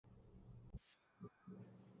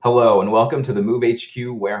Hello and welcome to the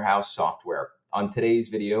MoveHQ warehouse software. On today's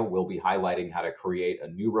video, we'll be highlighting how to create a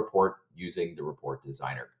new report using the Report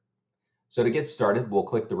Designer. So to get started, we'll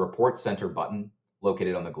click the Report Center button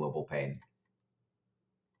located on the global pane.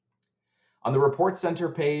 On the Report Center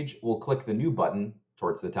page, we'll click the New button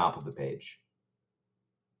towards the top of the page.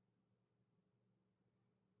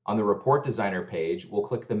 On the Report Designer page, we'll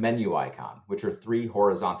click the menu icon, which are three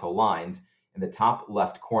horizontal lines in the top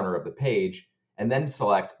left corner of the page, and then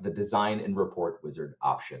select the Design and Report Wizard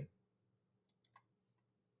option.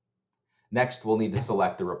 Next, we'll need to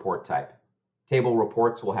select the report type. Table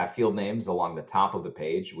reports will have field names along the top of the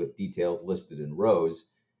page with details listed in rows,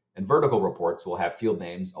 and vertical reports will have field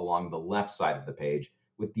names along the left side of the page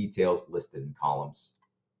with details listed in columns.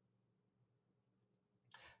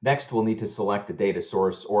 Next, we'll need to select the data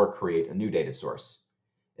source or create a new data source.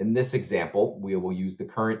 In this example, we will use the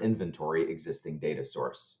current inventory existing data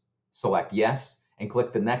source. Select Yes and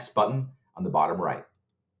click the Next button on the bottom right.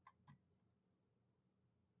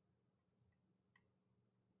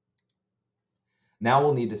 Now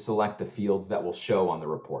we'll need to select the fields that will show on the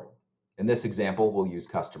report. In this example, we'll use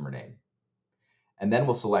customer name. And then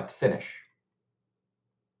we'll select Finish.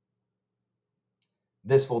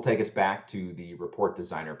 This will take us back to the Report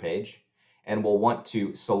Designer page, and we'll want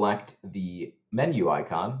to select the menu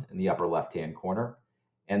icon in the upper left-hand corner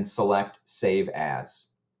and select Save As.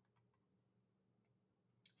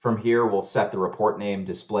 From here, we'll set the report name,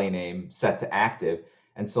 display name, set to active,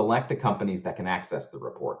 and select the companies that can access the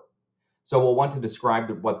report. So we'll want to describe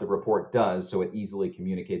what the report does so it easily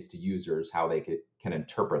communicates to users how they can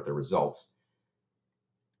interpret the results.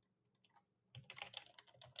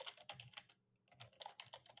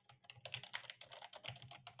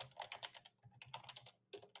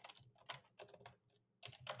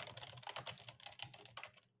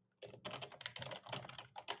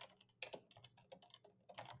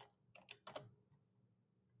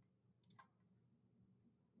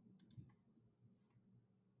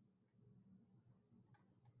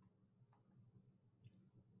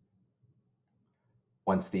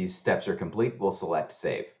 Once these steps are complete, we'll select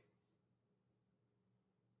Save.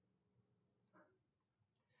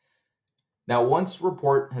 Now, once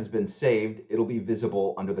report has been saved, it'll be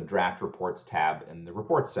visible under the Draft Reports tab in the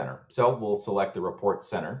Report Center. So we'll select the Report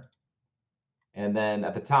Center, and then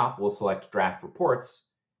at the top, we'll select Draft Reports,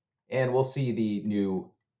 and we'll see the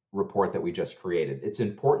new report that we just created. It's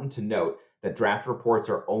important to note that draft reports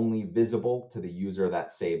are only visible to the user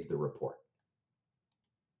that saved the report.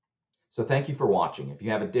 So thank you for watching. If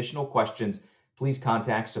you have additional questions, please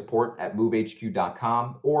contact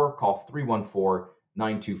support@movehq.com or call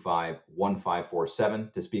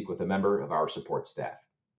 314-925-1547 to speak with a member of our support staff.